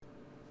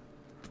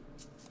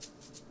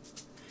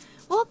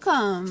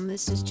Welcome.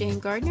 This is Jane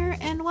Gardner,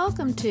 and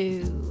welcome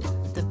to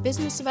the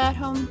Business of At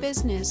Home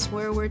Business,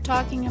 where we're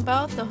talking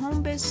about the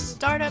Home Biz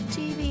Startup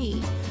TV,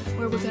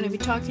 where we're going to be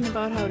talking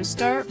about how to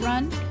start,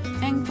 run,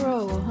 and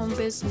grow a home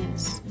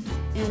business.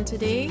 And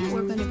today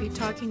we're going to be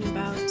talking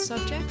about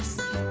subjects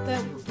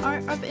that are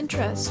of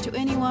interest to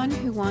anyone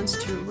who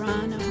wants to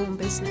run a home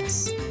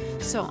business.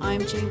 So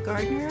I'm Jane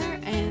Gardner,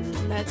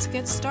 and let's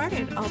get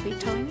started. I'll be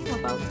telling you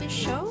about this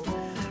show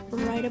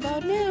right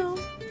about now.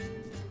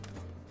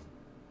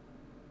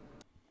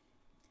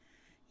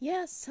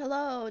 Yes,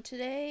 hello.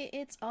 Today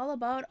it's all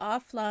about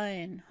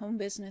offline home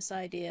business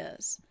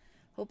ideas.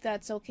 Hope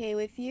that's okay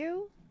with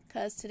you,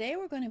 because today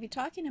we're going to be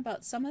talking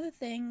about some of the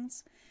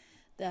things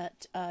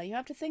that you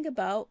have to think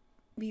about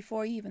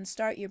before you even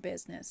start your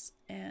business,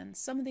 and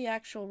some of the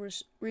actual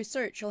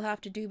research you'll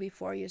have to do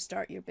before you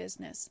start your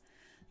business.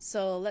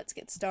 So let's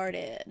get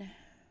started.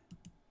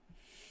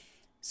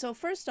 So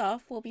first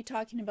off, we'll be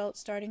talking about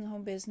starting a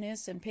home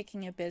business and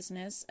picking a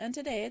business, and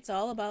today it's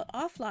all about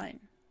offline.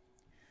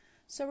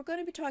 So we're going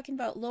to be talking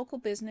about local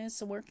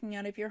business and working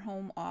out of your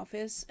home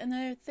office, and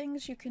there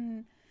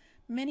are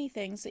many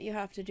things that you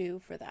have to do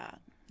for that.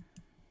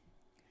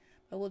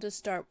 But we'll just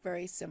start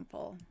very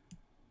simple.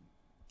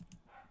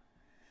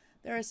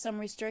 There are some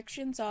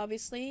restrictions,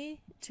 obviously,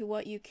 to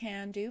what you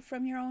can do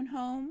from your own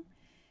home.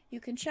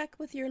 You can check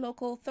with your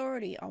local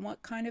authority on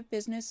what kind of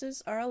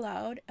businesses are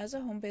allowed as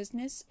a home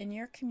business in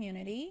your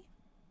community.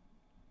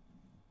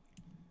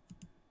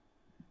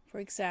 For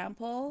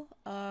example,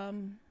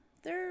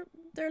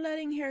 they're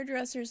letting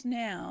hairdressers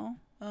now.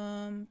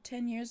 10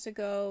 years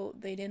ago,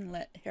 they didn't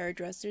let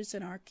hairdressers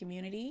in our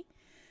community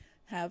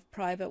have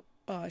private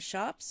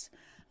shops.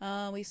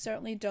 We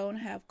certainly don't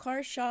have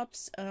car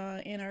shops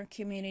in our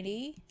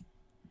community.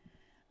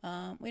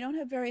 We don't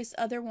have various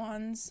other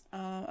ones,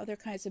 other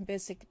kinds of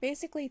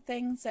basically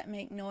things that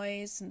make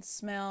noise and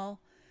smell,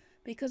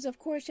 because of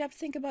course you have to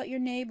think about your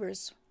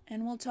neighbors,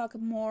 and we'll talk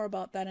more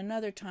about that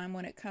another time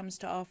when it comes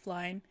to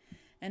offline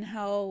and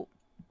how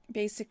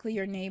basically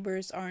your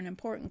neighbors are an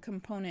important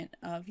component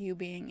of you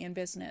being in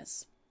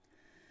business.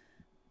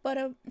 But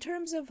in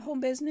terms of home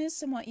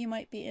business and what you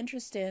might be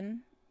interested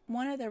in,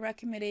 one of the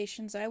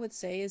recommendations I would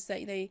say is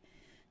that they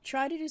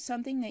try to do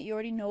something that you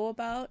already know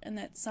about and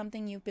that's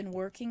something you've been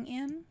working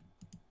in.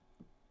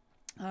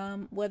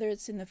 Whether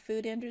it's in the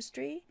food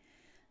industry,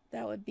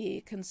 that would be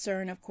a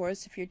concern, of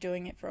course, if you're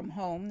doing it from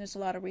home. There's a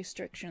lot of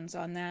restrictions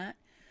on that.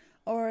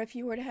 Or if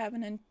you were to have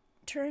an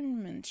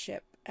internship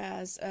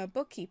as a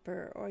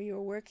bookkeeper, or you're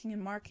working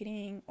in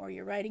marketing, or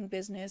you're writing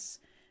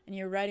business and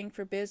you're writing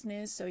for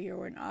business, or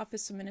you're an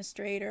office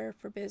administrator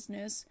for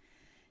business.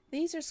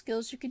 These are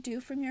skills you could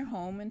do from your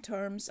home in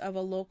terms of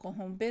a local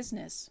home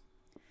business.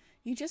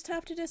 You just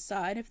have to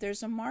decide if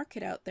there's a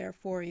market out there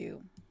for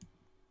you.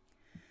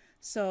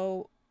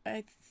 So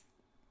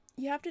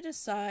you have to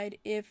decide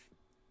if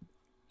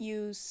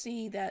you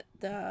see that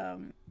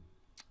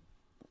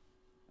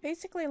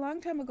basically a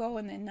long time ago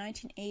in the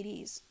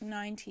 1980s,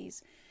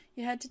 90s,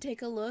 you had to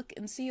take a look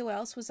and see who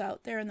else was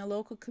out there in the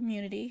local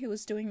community who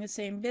was doing the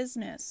same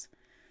business.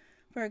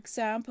 For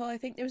example, I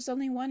think there was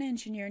only one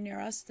engineer near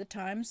us at the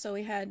time, so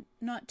we had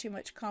not too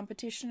much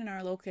competition in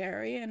our local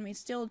area, and we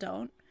still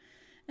don't.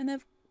 And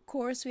of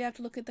course, we have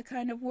to look at the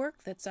kind of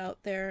work that's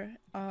out there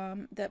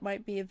that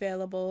might be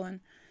available. And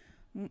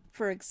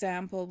for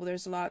example,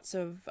 there's lots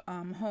of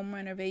home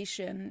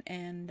renovation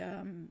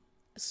and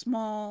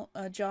small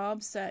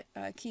jobs that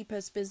keep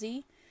us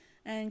busy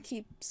and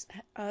keeps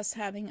us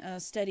having a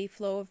steady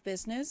flow of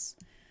business.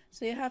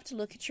 So you have to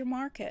look at your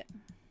market.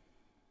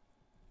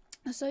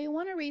 So you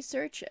want to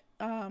research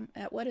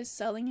at what is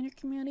selling in your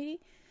community,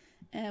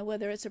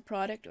 whether it's a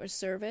product or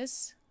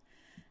service.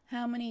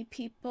 How many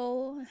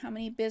people, how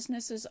many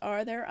businesses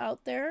are there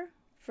out there?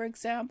 For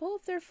example,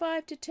 if there are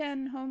 5 to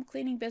 10 home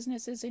cleaning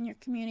businesses in your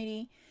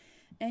community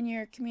and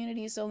your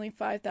community is only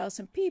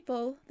 5,000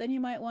 people, then you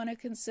might want to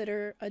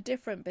consider a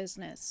different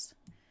business.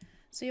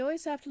 So you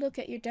always have to look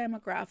at your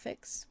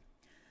demographics.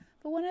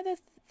 But one of the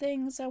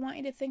things I want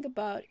you to think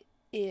about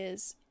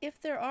is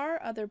if there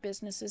are other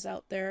businesses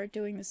out there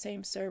doing the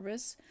same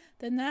service,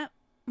 then that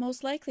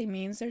most likely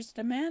means there's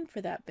demand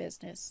for that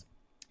business.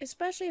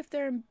 Especially if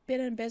they've been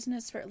in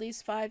business for at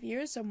least 5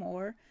 years or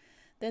more,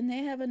 then they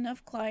have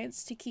enough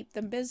clients to keep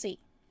them busy.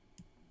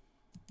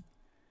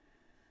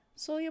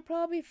 So you'll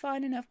probably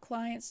find enough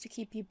clients to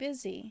keep you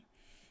busy.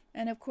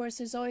 And of course,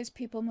 there's always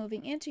people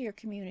moving into your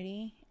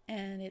community,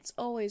 and it's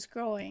always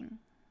growing.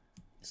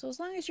 So as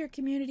long as your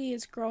community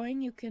is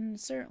growing, you can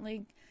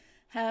certainly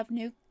have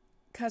new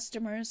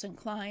customers and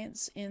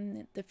clients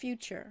in the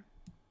future.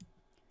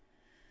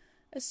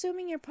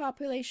 Assuming your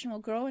population will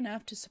grow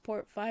enough to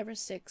support 5 or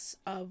 6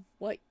 of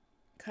what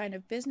kind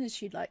of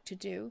business you'd like to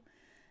do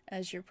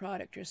as your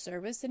product or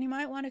service, then you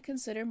might want to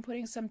consider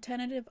putting some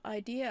tentative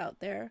idea out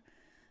there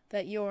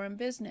that you're in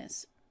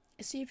business.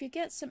 See, if you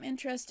get some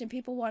interest in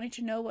people wanting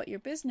to know what your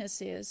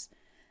business is,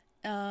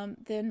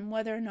 then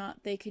whether or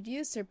not they could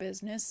use their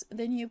business,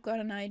 then you've got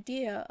an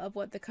idea of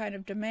what the kind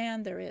of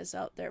demand there is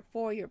out there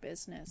for your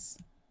business.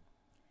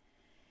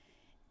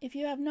 If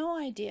you have no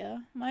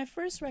idea, my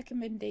first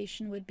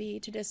recommendation would be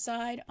to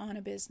decide on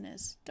a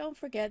business. Don't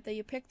forget that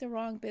you pick the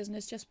wrong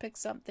business, just pick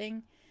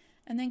something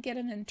and then get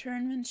an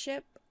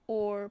internship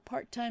or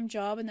part-time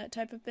job in that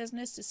type of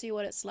business to see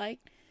what it's like.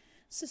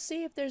 So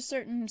see if there's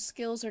certain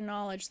skills or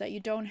knowledge that you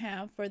don't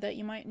have or that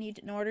you might need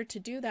in order to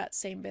do that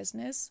same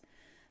business.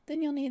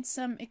 Then you'll need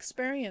some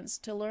experience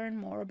to learn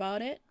more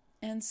about it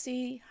and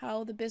see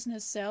how the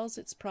business sells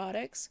its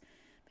products,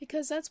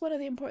 because that's one of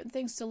the important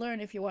things to learn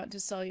if you want to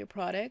sell your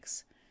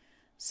products.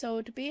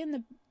 So to be in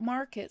the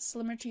market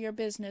similar to your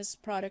business,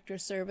 product, or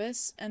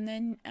service, and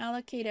then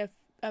allocate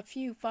a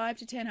few 5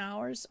 to 10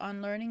 hours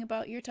on learning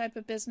about your type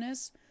of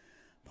business,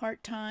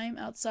 part-time,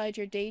 outside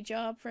your day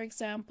job, for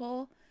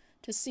example,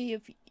 to see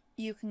if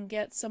you can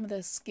get some of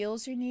the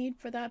skills you need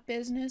for that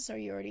business or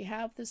you already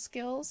have the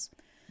skills.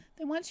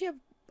 Then once you have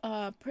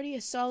a pretty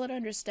solid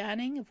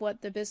understanding of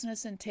what the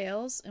business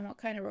entails and what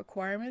kind of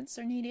requirements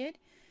are needed,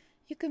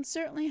 you can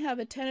certainly have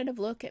a tentative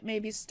look at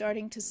maybe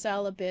starting to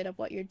sell a bit of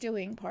what you're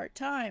doing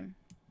part-time.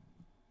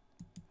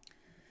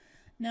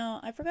 Now,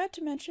 I forgot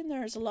to mention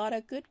there's a lot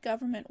of good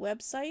government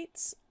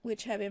websites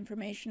which have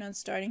information on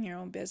starting your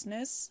own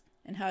business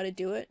and how to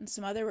do it and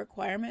some other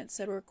requirements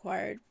that are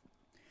required.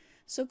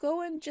 So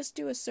go and just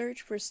do a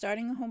search for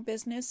starting a home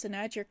business and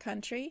add your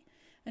country,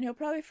 and you'll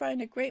probably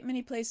find a great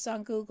many places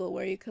on Google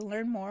where you can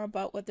learn more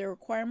about what the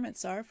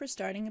requirements are for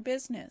starting a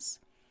business.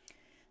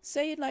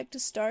 Say you'd like to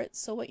start,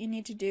 so what you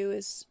need to do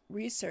is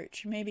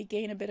research, maybe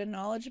gain a bit of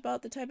knowledge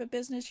about the type of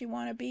business you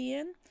want to be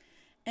in,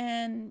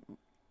 and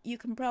you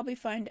can probably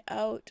find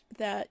out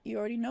that you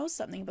already know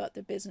something about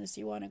the business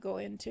you want to go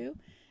into,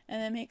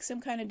 and then make some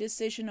kind of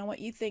decision on what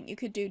you think you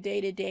could do day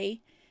to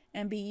day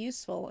and be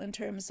useful in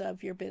terms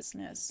of your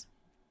business.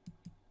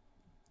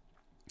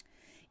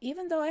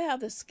 Even though I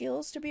have the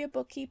skills to be a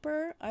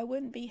bookkeeper, I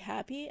wouldn't be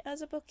happy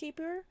as a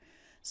bookkeeper,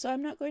 so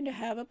I'm not going to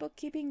have a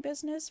bookkeeping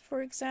business,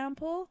 for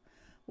example.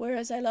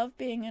 Whereas I love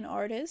being an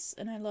artist,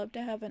 and I love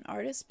to have an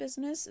artist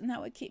business, and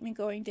that would keep me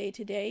going day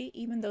to day,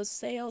 even though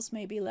sales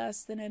may be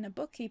less than in a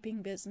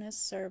bookkeeping business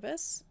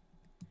service.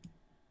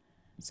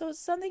 So it's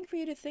something for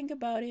you to think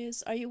about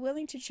is, are you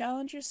willing to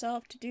challenge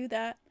yourself to do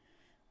that?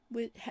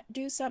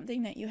 Do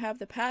something that you have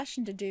the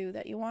passion to do,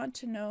 that you want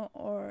to know,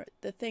 or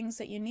the things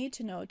that you need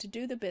to know to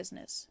do the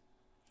business.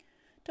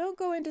 Don't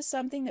go into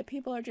something that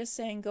people are just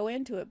saying go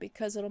into it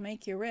because it'll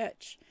make you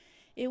rich.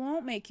 It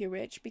won't make you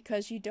rich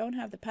because you don't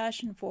have the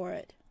passion for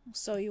it.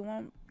 So you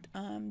won't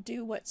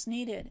do what's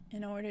needed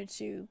in order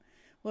to,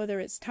 whether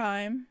it's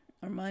time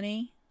or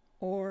money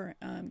or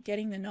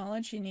getting the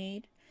knowledge you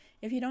need.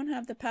 If you don't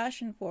have the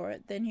passion for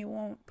it, then you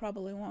won't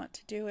probably want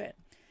to do it.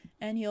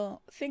 And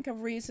you'll think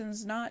of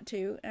reasons not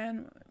to,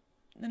 and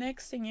the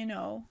next thing you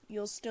know,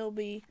 you'll still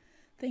be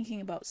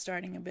thinking about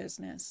starting a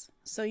business.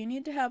 So you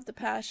need to have the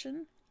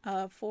passion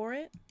for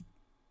it.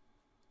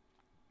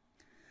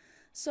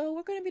 So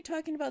we're going to be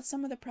talking about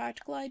some of the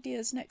practical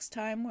ideas next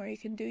time where you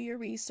can do your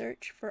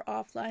research for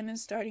offline and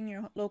starting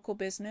your local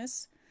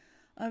business.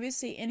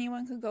 Obviously,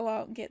 anyone could go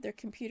out and get their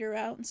computer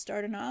out and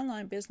start an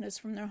online business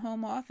from their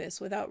home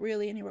office without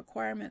really any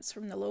requirements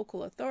from the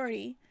local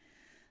authority.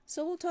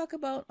 So we'll talk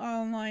about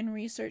online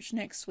research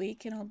next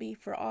week, and it'll be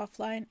for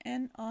offline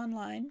and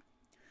online.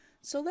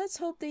 So let's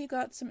hope that you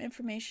got some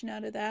information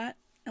out of that,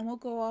 and we'll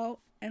go out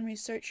and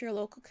research your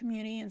local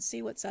community and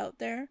see what's out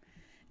there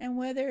and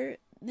whether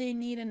they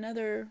need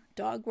another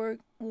dog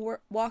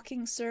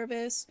walking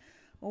service,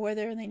 or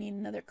whether they need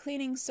another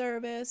cleaning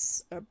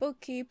service, or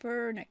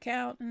bookkeeper, an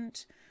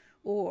accountant,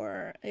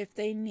 or if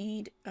they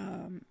need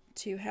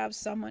to have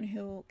someone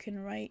who can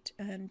write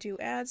and do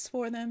ads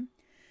for them.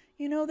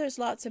 You know, there's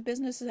lots of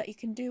businesses that you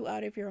can do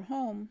out of your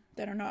home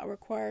that are not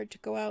required to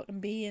go out and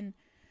be in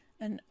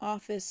an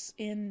office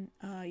in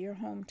your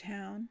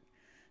hometown.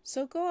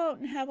 So go out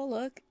and have a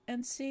look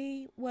and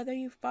see whether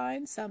you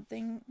find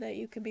something that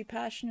you can be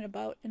passionate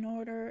about in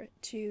order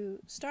to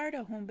start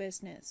a home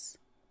business.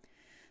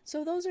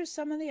 So those are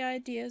some of the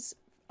ideas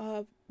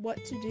of what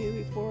to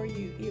do before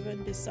you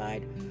even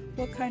decide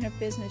what kind of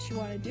business you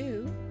want to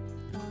do.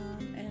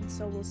 And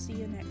so we'll see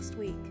you next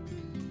week.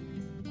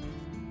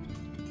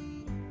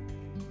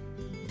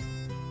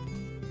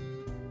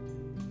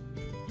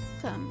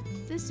 Welcome.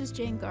 This is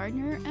Jane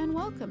Gardner, and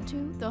welcome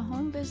to the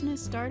Home Business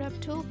Startup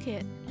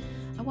Toolkit.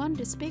 I wanted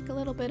to speak a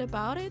little bit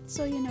about it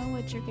so you know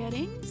what you're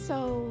getting.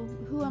 So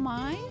who am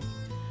I?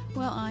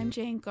 Well, I'm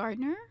Jane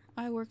Gardner.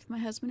 I work with my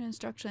husband in an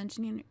instructional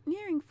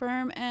engineering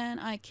firm, and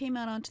I came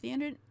out onto the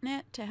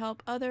internet to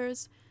help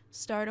others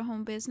start a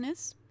home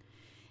business.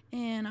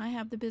 And I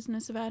have the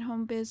Business of At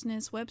Home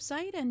Business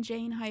website and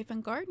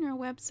Jane-Gardner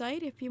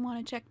website if you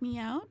want to check me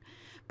out.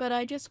 But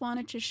I just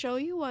wanted to show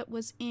you what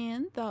was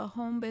in the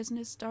Home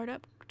Business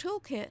Startup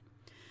Toolkit,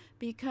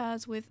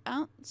 because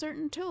without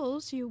certain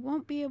tools, you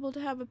won't be able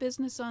to have a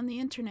business on the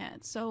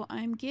internet. So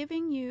I'm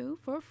giving you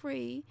for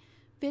free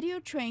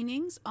video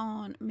trainings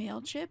on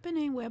MailChimp and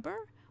Aweber,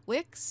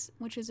 Wix,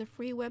 which is a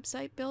free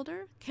website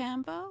builder,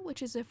 Canva,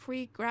 which is a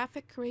free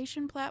graphic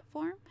creation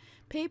platform,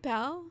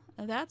 PayPal,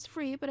 that's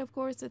free, but of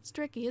course it's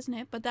tricky, isn't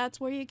it? But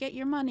that's where you get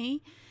your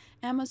money.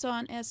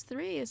 Amazon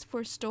S3 is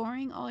for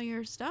storing all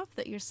your stuff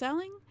that you're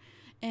selling.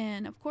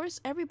 And of course,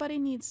 everybody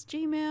needs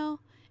Gmail.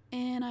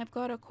 And I've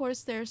got a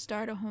course there,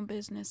 Start a Home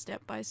Business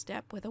Step by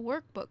Step, with a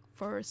workbook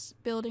for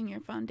building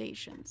your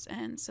foundations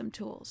and some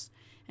tools.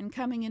 And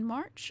coming in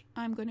March,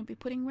 I'm going to be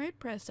putting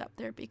WordPress up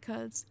there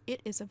because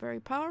it is a very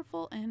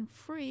powerful and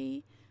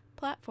free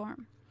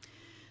platform.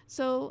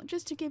 So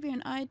just to give you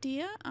an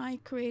idea,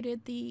 I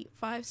created the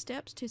 5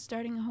 steps to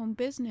starting a home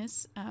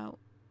business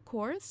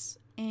course,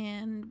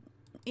 and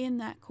in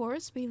that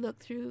course we look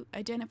through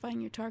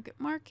identifying your target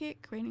market,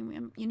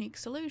 creating a unique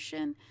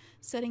solution,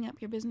 setting up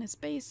your business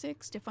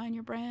basics, define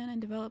your brand,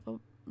 and develop a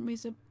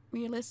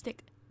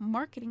realistic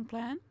marketing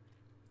plan.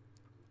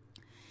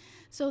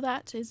 So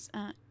that is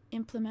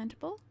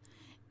implementable.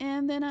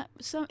 And then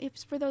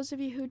for those of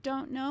you who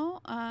don't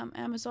know,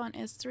 Amazon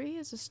S3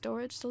 is a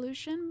storage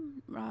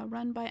solution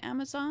run by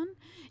Amazon.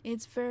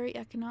 It's very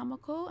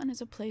economical and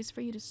is a place for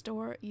you to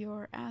store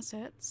your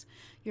assets,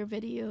 your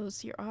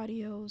videos, your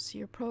audios,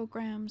 your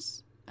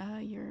programs,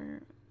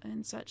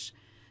 and such.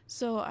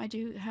 So I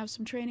do have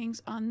some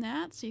trainings on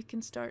that, so you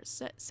can start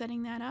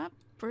setting that up.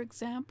 For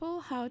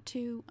example, how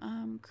to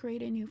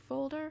create a new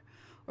folder,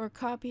 or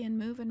copy and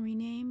move and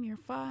rename your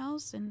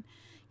files, and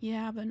you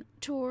have a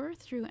tour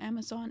through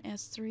Amazon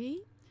S3.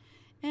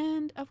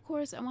 And of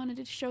course, I wanted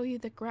to show you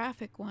the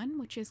graphic one,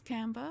 which is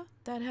Canva.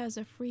 That has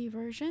a free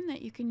version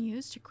that you can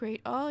use to create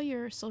all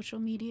your social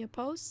media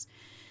posts,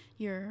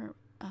 your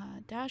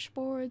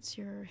dashboards,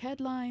 your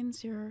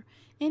headlines, your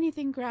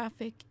anything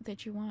graphic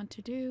that you want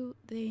to do.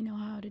 They know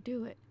how to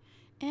do it.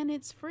 And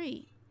it's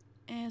free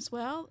as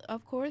well.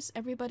 Of course,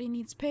 everybody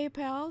needs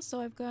PayPal, so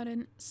I've got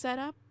a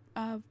setup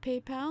of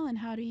PayPal and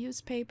how to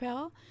use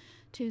PayPal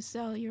to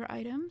sell your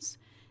items.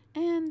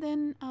 And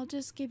then I'll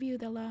just give you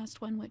the last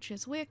one, which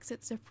is Wix.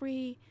 It's a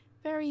free,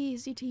 very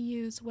easy to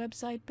use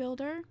website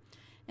builder.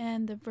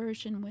 And the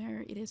version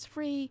where it is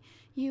free,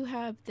 you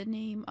have the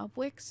name of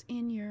Wix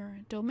in your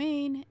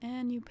domain,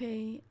 and you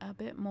pay a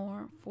bit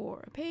more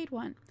for a paid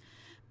one.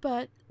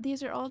 But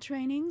these are all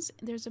trainings.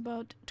 There's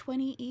about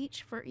 20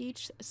 each for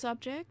each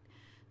subject.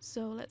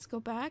 So let's go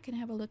back and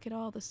have a look at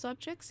all the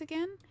subjects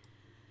again.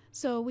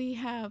 So we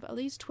have at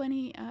least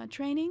 20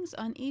 trainings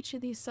on each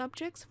of these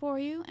subjects for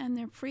you, and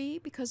they're free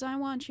because I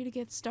want you to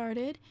get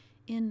started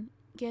in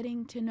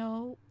getting to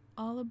know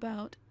all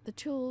about the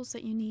tools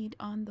that you need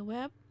on the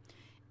web,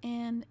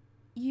 and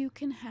you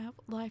can have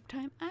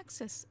lifetime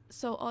access.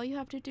 So all you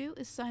have to do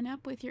is sign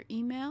up with your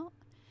email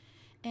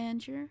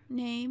and your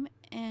name,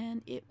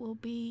 and it will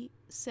be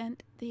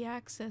sent the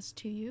access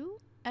to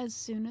you as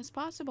soon as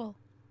possible.